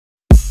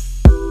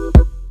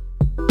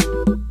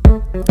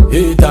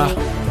hater.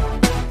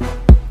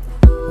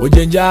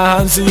 Ojenja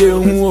hansi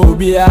yehu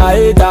obi a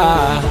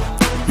hater.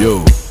 Yo,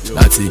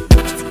 that's it.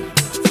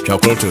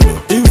 Chocolate.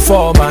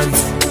 Informant.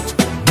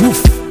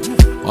 Woof.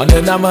 On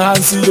the name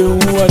hansi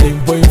yehu on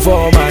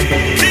informant.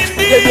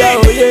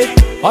 Yeah, oh yeah.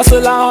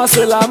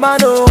 Hustler, man,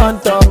 no one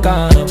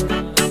talking.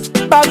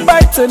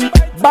 Backbiting,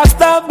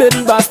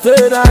 backstabbing,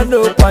 bastard, and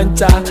no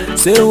puncher.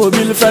 Say, who will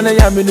be friendly,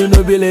 I mean,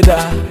 no be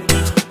leader.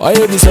 Or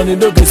you be sending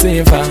dog the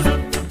same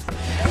fan.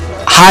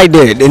 Hi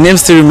there, the name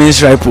still remains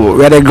Ripo.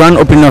 We are the grand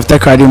opening of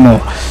Takoradi Mall.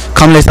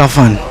 Come, let's have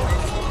fun.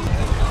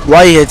 Why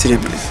are you here today,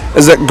 please?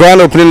 It's the grand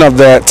opening of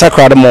the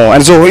Takoradi Mall.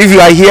 And so if you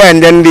are here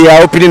and then they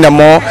are opening the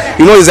mall,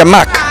 you know it's a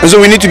mark. And so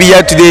we need to be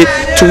here today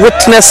to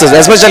witness it,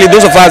 especially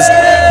those of us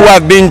who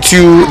have been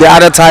to the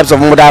other types of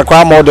mall, the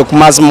Accra Mall, the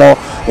Kumasi Mall.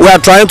 We are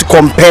trying to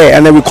compare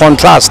and then we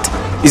contrast.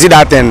 Is it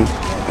that then?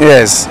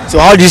 Yes. So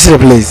how do you see the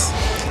place?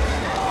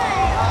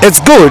 It's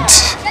good,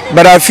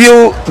 but I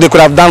feel they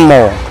could have done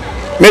more.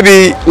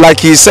 Maybe, like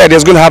he said,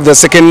 he's going to have the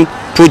second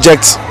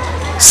project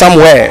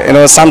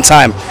somewhere,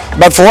 sometime.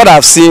 But for what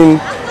I've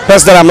seen,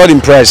 personally, I'm not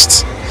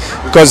impressed.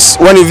 Because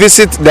when you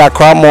visit the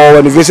Accra Mall,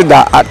 when you visit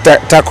the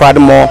Takoradi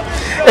Mall,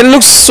 it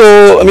looks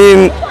so,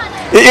 you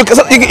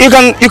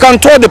can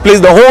tour the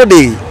place the whole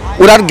day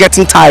without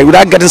getting tired,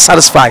 without getting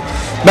satisfied.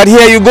 But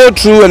here you go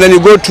through and then you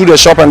go through the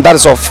shop and that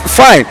is all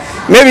fine.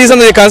 Maybe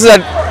something you can see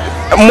that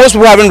most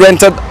people haven't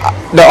rented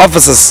the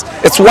offices.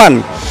 It's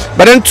one.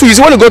 But then two,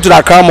 you want to go to the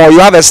Accra Mall, you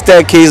have a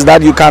staircase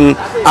that you can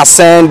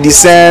ascend,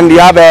 descend. You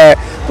have a,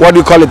 what do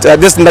you call it,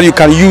 this thing that you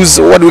can use,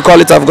 what do we call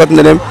it, I've forgotten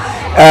the name.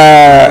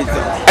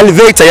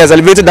 Elevator, yes,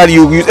 elevator that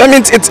you use.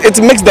 It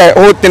makes the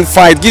whole thing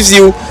fine. It gives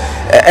you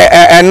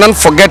a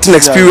non-forgetting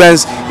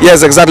experience.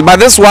 Yes, exactly. But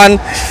this one,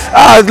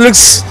 it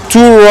looks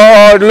too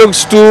raw. It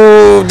looks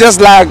too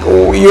just like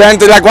you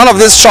enter like one of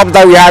these shops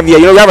that we have here.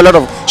 We have a lot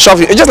of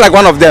shops. It's just like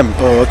one of them.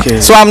 Oh, okay.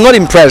 So I'm not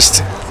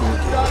impressed.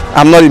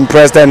 I'm not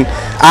impressed, and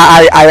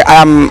I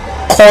am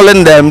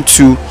calling them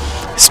to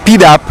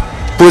speed up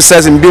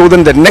process in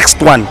building the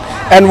next one,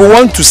 and we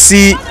want to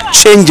see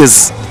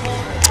changes.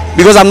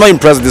 Because I'm not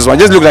impressed with this one.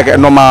 Just look like a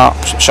normal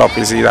shop,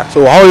 you see that.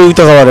 So how do you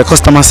talk about the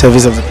customer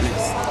service of the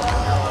place?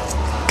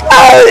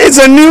 It's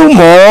a new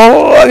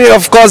mall.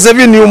 Of course,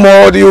 every new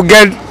mall you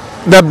get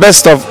the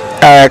best of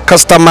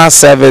customer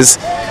service.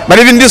 But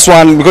even this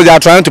one, because they are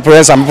trying to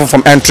prevent some people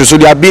from entry, so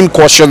they are being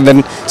cautious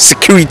then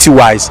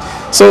security-wise.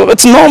 So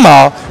it's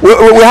normal.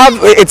 We have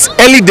it's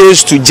early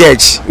days to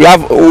judge.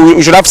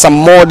 We should have some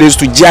more days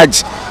to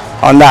judge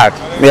on that.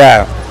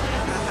 Yeah.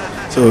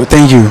 So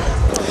thank you.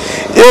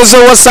 Yes,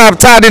 so what's up,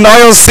 Tad in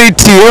Oil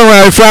City?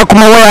 If you come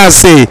away, I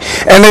say,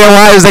 and then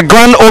is the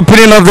grand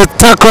opening of the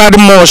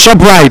Takoradi Mall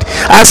ShopRite,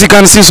 as you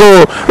can see. So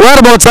right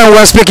about time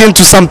we're speaking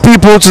to some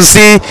people to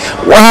see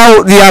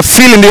how they are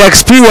feeling, their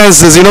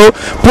experiences,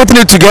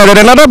 putting it together.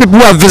 And other people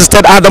who have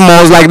visited other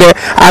malls like the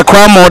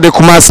Accra Mall, the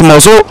Kumasi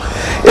Mall. So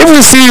if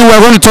we see you,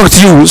 we're going to talk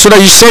to you so that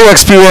you share your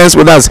experience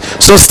with us.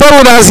 So stay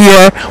with us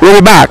here.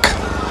 We'll be back.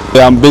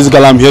 Yeah, I'm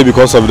here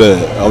because of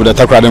the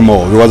Takoradi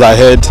Mall, because I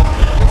heard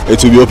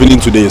it will be opening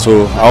today,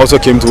 so I also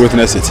came to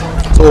witness it.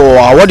 So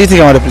what do you think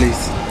about the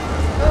place?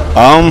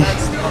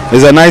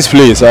 It's a nice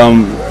place.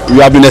 We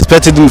have been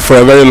expecting it for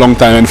a very long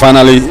time, and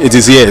finally it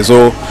is here,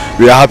 so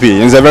we are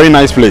happy. It's a very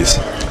nice place.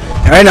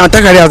 Right now,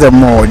 Takoradi has the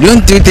mall.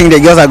 Don't you think the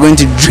girls are going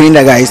to drain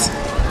the guys?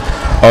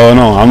 Oh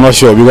no, I'm not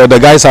sure, because the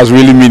guys has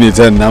really mean it,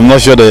 and I'm not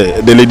sure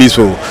the ladies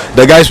will.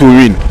 The guys will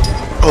win.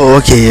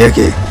 Oh,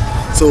 okay.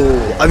 So,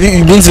 have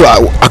you been to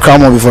Accra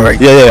Mall before, right?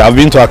 Yeah, I've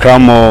been to Accra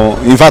Mall.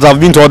 In fact, I've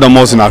been to all the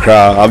malls in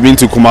Accra. I've been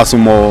to Kumasi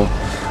Mall.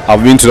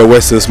 I've been to the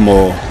West Coast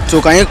Mall. So,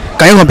 can you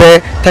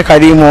compare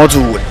Takoradi Mall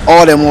to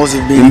all the malls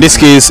you've been? In this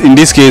case,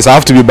 I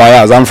have to be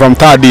biased. I'm from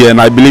Tardi, and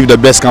I believe the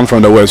best comes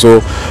from the West.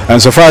 So,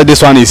 and so far as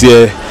this one is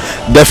here,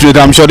 definitely,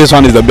 I'm sure this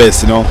one is the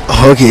best.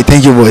 Okay,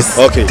 thank you, boss.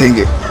 Okay, thank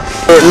you.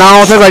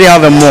 Now, Takoradi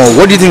have a mall.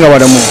 What do you think about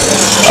the mall?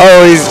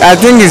 Oh, I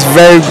think it's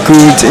very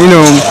good.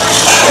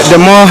 The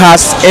mall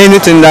has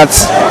anything that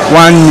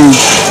one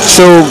needs.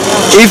 So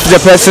if the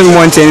person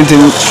wants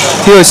anything,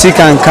 he or she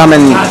can come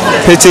and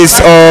purchase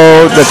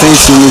all the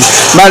things he needs.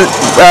 But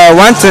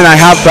one thing I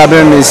have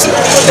problem is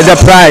the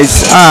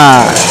price.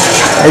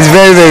 It's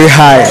very, very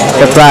high.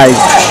 The price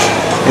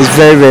is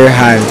very, very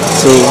high.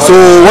 So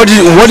what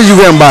did you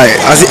go and buy?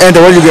 As you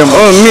enter, what did you go and buy?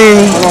 Oh,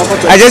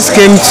 I just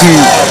came to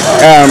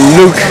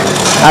look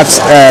at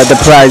the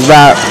price,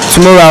 but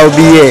tomorrow I will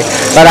be here.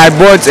 But I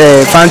bought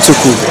a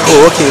Fantuku.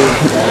 Oh, okay.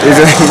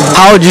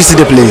 How do you see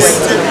the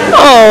place?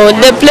 Oh,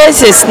 the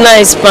place is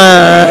nice,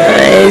 man.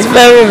 It's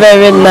very,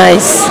 very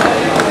nice.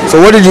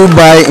 So what did you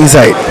buy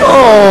inside?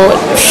 Oh,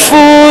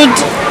 food,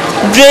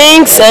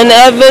 drinks, and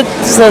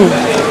everything.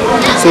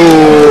 So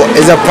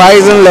is the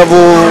pricing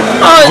level?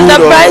 Oh, the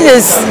price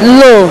is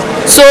low.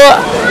 So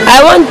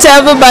I want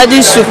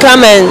everybody to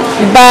come and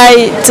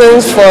buy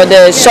things for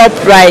the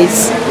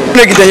ShopRite.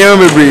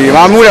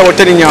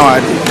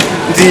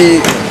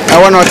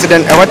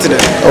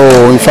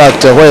 Oh, in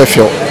fact, where you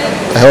feel?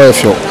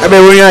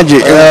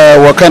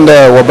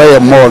 Wakanda wabaya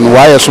more and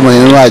why so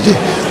many raji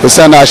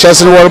Osan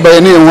ashesi no worry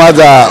any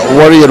wada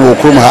worry no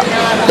kruma.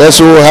 Yes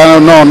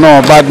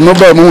no but no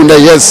be mu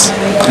yes.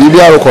 Bibi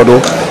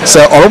arokodo.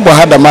 Say orobo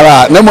hada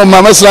mara. Na mo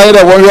mama slide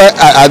da worry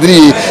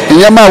adri.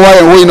 Nyama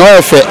wa we no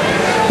efe.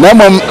 Na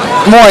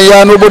mo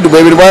ya no bodu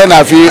baby boy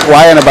na fi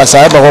wa na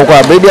basa ba ko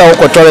kwa baby a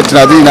ko toilet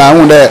na di na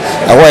hu de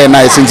wa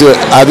na since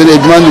adri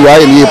eduma ni wa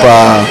ni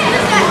pa.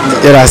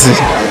 Erasi.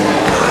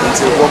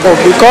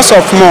 Because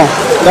of more.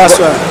 That's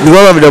why.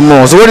 Because of the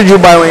more. So what did you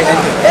buy when you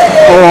entered?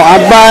 Oh, I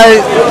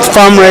buy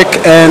farm wreck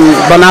and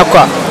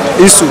banakwa.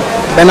 Isu.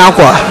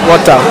 Benakwa.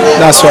 Water.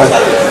 That's why.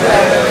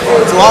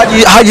 So how do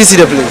you see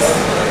the place?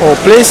 Oh,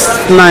 place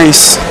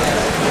nice.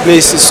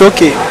 Place is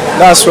okay.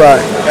 That's why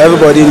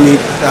everybody need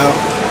that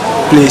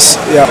place.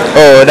 Yeah.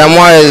 Oh, the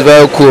mall is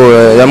very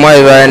cool. The mall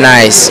is very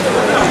nice.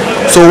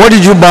 So what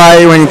did you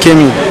buy when you came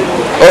in?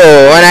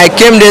 Oh, when I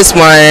came this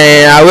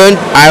morning, I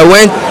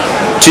went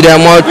to the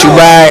mall to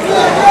buy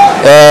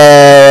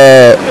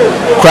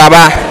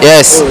crabba.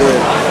 Yes,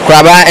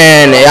 crabba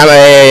and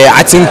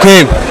atin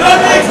cream.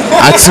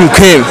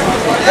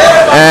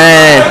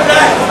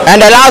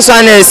 And the last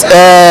one is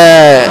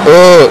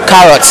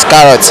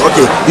carrots.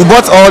 Okay, you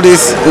bought all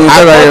this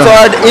I bought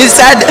all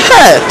inside.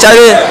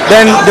 Charlie,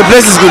 then the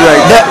place is good,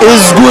 right? that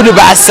is good,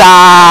 basa.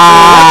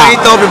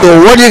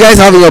 So what do you guys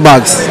have in your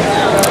bags?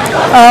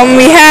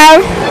 We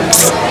have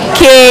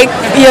cake,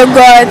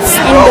 yogurt,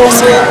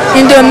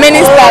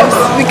 many stuff.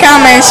 We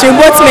can't mention.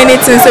 We bought many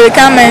things, so we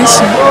can't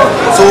mention.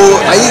 So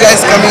are you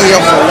guys coming here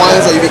for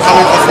once or you be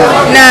coming often?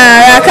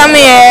 Nah, we are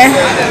coming here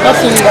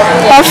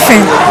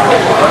often.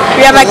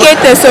 We are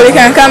vacated, so we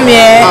can come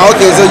here.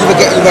 Okay, so you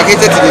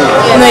vacated today?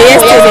 No,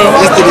 yesterday.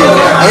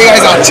 And you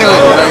guys are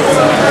chilling, right?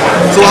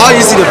 So how do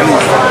you see the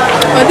place?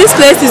 Oh, this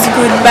place is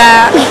good,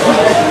 but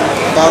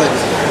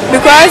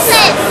because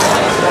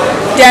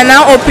they are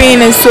now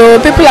opening, so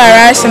people are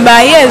rushing.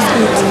 But here is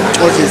good.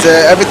 Okay, so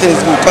everything is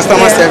good.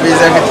 Customer service,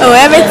 everything. Oh,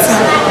 everything.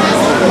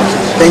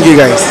 Thank you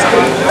guys.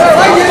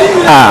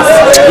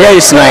 Yeah,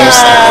 it's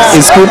nice.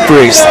 It's good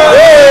price.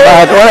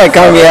 But when I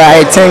come here,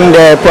 I think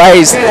the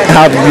price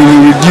have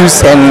been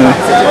reduced and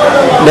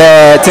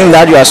the thing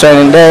that you are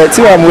selling, the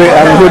thing I'm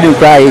holding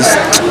price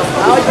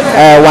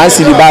 1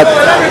 cedi. But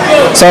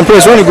some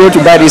place when you go to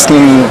buy this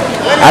thing,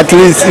 at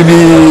least it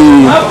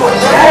be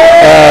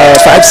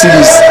 5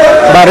 cedis.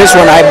 But this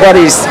one I bought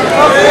is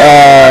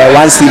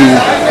 1 cedi.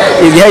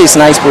 Here is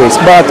nice place.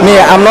 But me,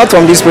 I'm not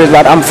from this place,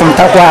 but I'm from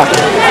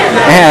Takoradi.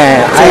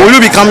 So will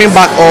you be coming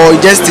back or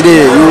just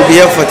today you will be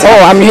here for today?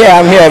 Oh, I'm here,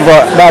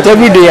 but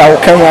every day I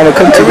will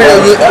come to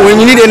when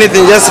you need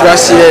anything, just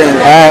rush here.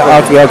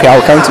 Okay, I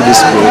will come to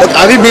this place.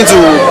 Have you been to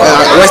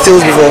West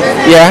Hills before?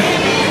 Yeah.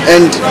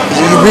 And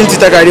you've been to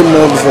Takoradi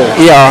Mall before?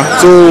 Yeah.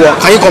 So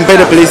can you compare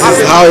the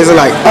places? How is it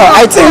like?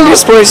 I think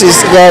this place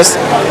is just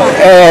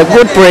a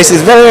good place.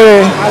 It's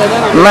very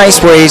nice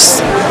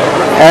place,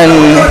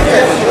 and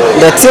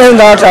the thing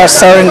that are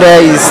selling there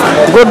is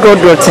good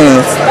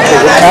things.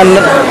 And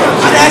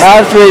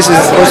that place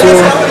is also.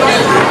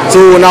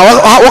 So now,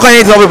 what can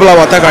you tell people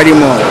about Takoradi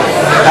Mall?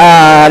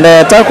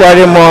 The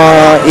Takoradi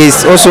Mall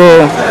is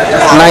also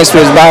nice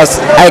place, but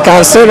I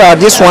can say that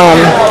this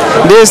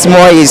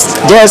mall is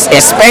just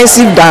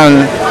expensive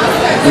than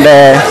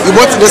the. You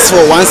bought this for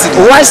 1 cedi?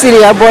 1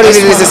 cedi, I bought it.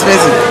 It is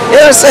expensive.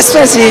 It's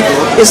expensive.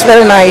 It's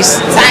very nice.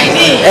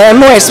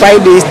 More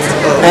expired date.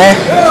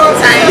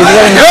 It's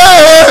very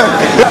nice.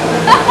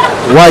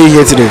 Why are you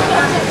here today?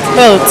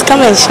 Well, to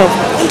come and shop.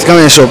 To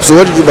come and shop. So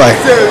what did you buy?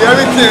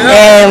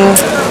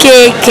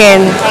 Cake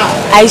and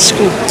ice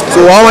cream.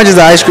 So how much is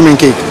the ice cream and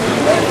cake?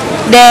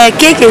 The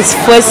cake is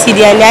 4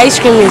 cedi and the ice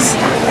cream is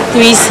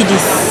 3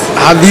 cedis.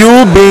 Have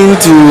you been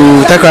to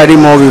Takoradi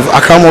Mall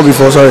Accra Mall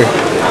before? Sorry.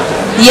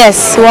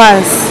 Yes,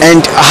 once.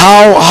 And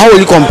how will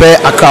you compare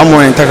Accra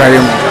Mall and Takoradi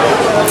Mall?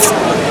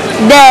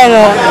 Then,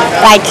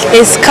 like,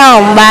 it's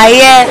calm, but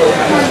yeah,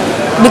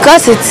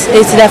 because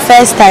it's the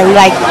first time,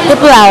 like,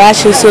 people are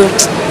rushing, so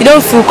you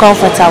don't feel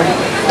comfortable.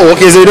 Oh,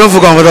 okay, so you don't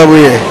feel comfortable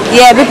here?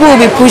 Yeah, people will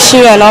be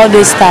pushing and all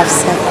those stuff.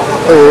 So.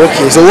 Oh,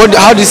 okay. So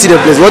how do you see the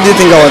place? What do you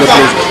think about the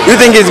place? Do you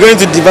think it's going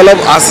to develop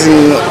as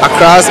in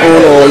Accra's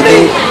own, or you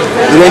think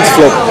it's going to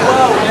flop?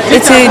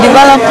 It will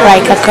develop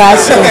like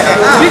Accra's own.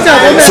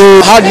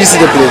 So how do you see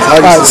the place?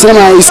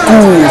 It's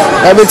cool.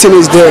 Everything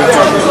is there.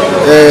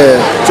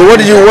 So what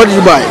did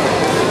you buy?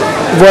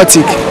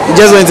 Vortic. You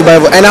just went to buy,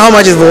 and how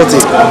much is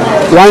Vortic?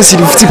 1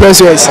 cedi, 50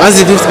 pesos. 1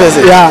 cedi, 50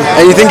 pesos. Yeah.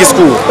 And you think it's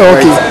cool?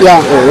 Okay. Right? Yeah.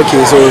 Oh,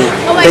 okay. So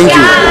thank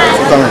you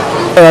for coming.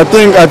 I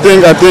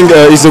think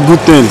it's a good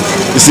thing.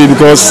 You see,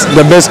 because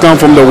the best come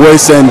from the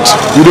west and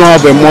you don't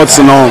have a much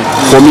now.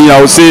 For me,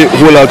 I would say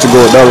whole lot to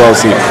go. That's what I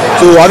would say.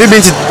 So have you been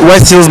to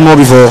West Hills Mall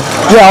before?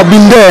 Yeah, I've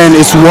been there and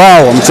it's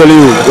wow. I'm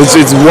telling you,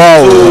 it's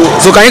wow.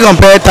 So can you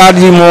compare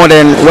Takoradi Mall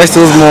and West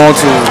Hills Mall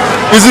to?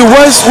 You see,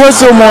 West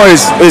Hills Mall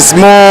is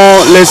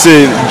more, let's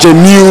say,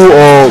 genuine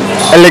or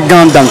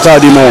elegant than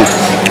Takoradi Mall.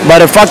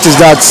 But the fact is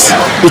that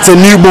it's a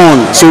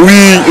newborn, so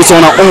it's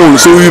on our own.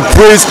 So we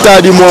praise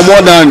Takoradi Mall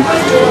more than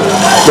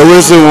the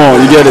West Hills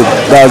Mall. You get it?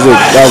 That's it.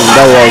 That's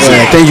what I was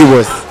saying. Thank you,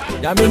 boys.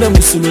 Nyamina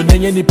musulu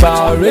nenye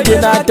nipa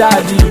original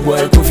daddy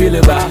boy ko feel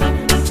it ba.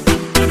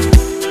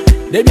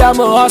 They be a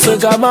mo hustle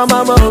ka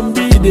mama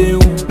mbi de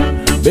un.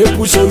 Be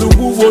push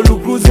olugu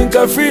volu cruising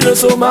ka free no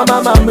so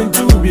mama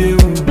mtu bi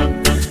un.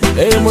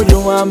 Hey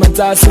mojo mama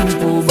ta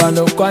simple ba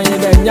no kwanye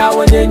na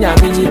nyawo nye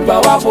nyami nipa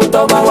wa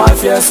poto ma wa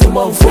fie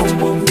sumo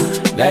fombo.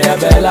 Na ya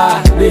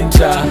bella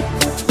danger.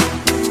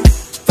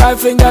 5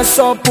 fingers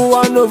up,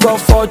 1 over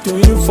 4 to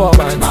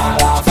informant.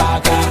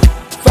 Motherfucker.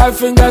 5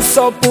 fingers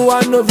up,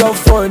 1 over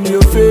 4 in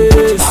your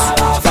face.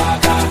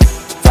 Motherfucker.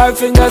 5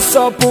 fingers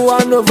up,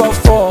 1 over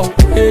 4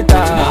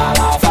 hater.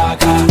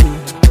 Motherfucker.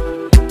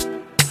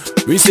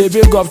 We say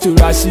big up to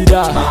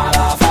Rashida.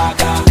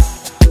 Motherfucker.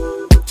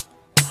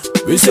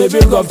 We say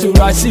big up to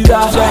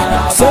Rashida.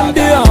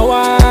 Sunday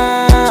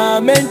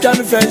awa, men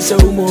can fence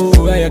umo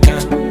where you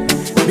can.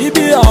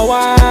 Bibi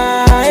awa,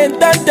 and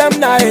them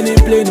na any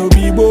play no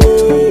bibo.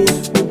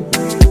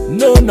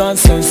 No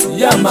nonsense,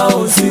 yama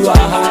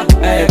osiwaha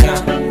eka.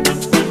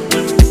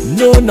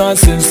 No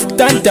nonsense,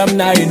 them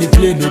na any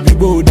play no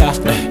bibo da.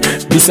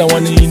 This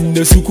one in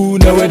the suku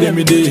na where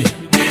them day.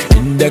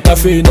 In the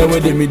cafe na where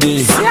them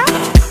day.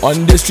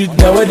 On the street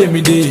na where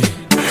them day.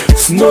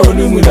 Snow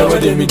numu na where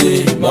them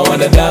day. Ma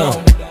wanna down,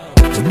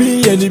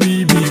 be any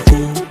bibi ko.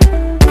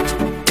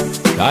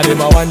 Kade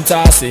ma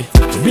wanta se,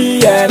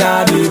 be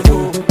any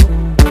ko.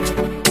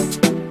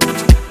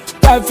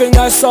 5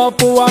 fingers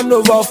up, 1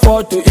 over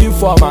 4 to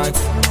informant.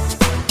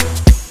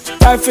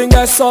 5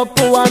 fingers up,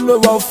 1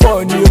 over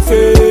 4 in your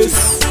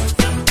face.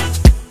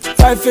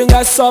 5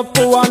 fingers up,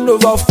 1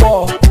 over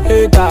 4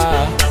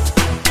 hater.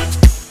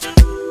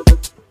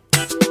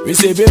 We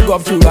say big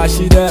up to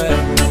Rashida.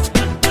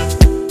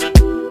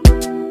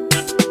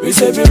 We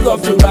say big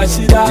up to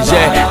Rashida.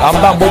 Yeah, I'm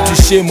about to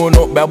shame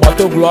no, but about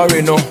to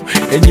glory no.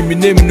 And you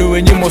name no,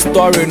 and you must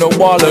story no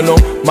ball no.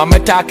 Mama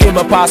take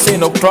my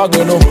passing no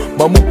struggle no.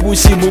 But mu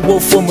pussy mu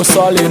go for mu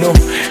solid no.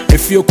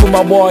 If you come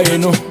my boy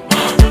no,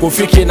 go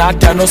fiki na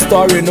tell no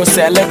story no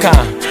seleka.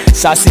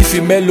 Sassy fi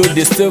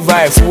melody still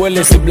vibes. Well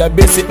it's black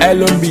basic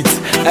alone beat.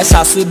 As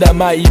I said that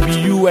my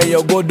EBU where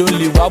you go don't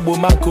live.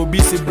 Abo man could be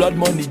blood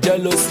money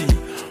jealousy.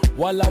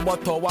 Walla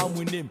water one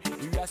with him.